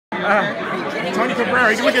Tony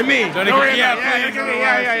Cabrera, you can look at me. Tony Don't worry Cabrera, about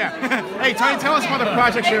it. Yeah. Hey, Tony, tell us about the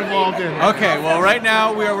projects you're involved in. Okay, well, right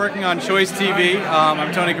now we are working on Choice TV.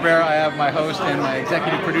 I'm Tony Cabrera. I have my host and my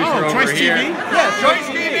executive producer over Choice here. TV? Yeah, Choice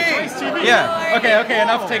TV. Choice TV. Yeah. Okay.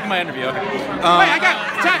 Enough taking my interview. Okay. Wait,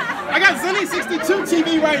 I got Zenny 62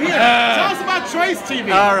 TV right here. Tell us about Choice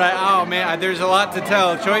TV. All right. Oh man, there's a lot to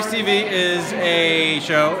tell. Choice TV is a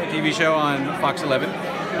TV show on Fox 11.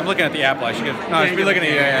 I'm looking at the Apple. I should get. No, I should be looking at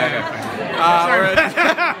you.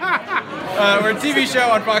 We're a TV show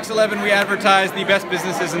on Fox 11. We advertise the best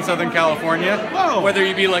businesses in Southern California. Whoa. Whether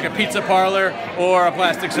you be like a pizza parlor or a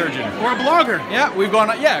plastic surgeon. Or a blogger. Yeah, we've gone.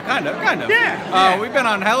 Yeah, kind of. Yeah. We've been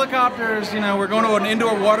on helicopters. We're going to an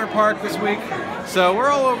indoor water park this week. So we're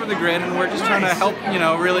all over the grid, and we're just trying to help,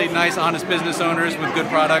 really nice, honest business owners with good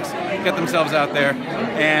products get themselves out there.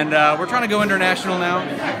 And we're trying to go international now,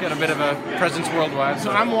 get a bit of a presence worldwide. So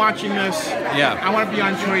I'm watching this. Yeah. I want to be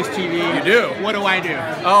on Choice TV. You do? What do I do?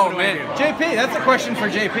 Oh, man. JP, that's a question for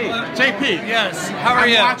JP. JP. Yes. How are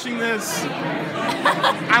you? I'm watching this.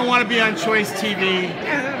 I want to be on Choice TV.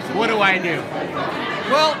 What do I do?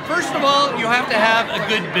 Well, first of all, you have to have a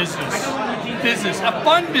good business, a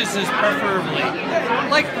fun business preferably.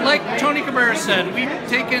 Like Tony Cabrera said,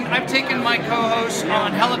 I've taken my co-hosts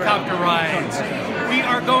on helicopter rides. We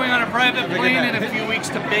are going on a private plane in a few weeks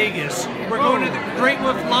to Vegas. We're going to the Great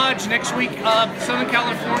Wolf Lodge next week, Southern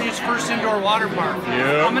California's first indoor water park.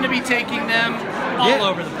 Yep. I'm going to be taking them all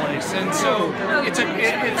over the place, and so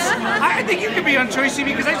I think you could be on Choice TV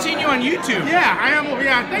because I've seen you on YouTube. Yeah, I am.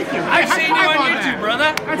 Yeah, thank you. I've seen you on YouTube, brother.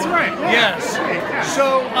 That's right. Yeah. Yes. Yeah.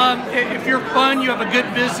 So if you're fun, you have a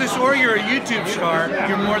good business, or you're a YouTube star,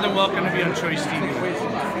 you're more than welcome to be on Choice TV.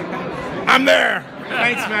 I'm there.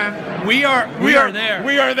 Thanks, man. We are there. We are there.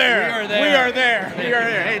 We are there. We are there. We are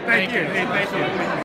there. Hey, thank you. Hey, thank you.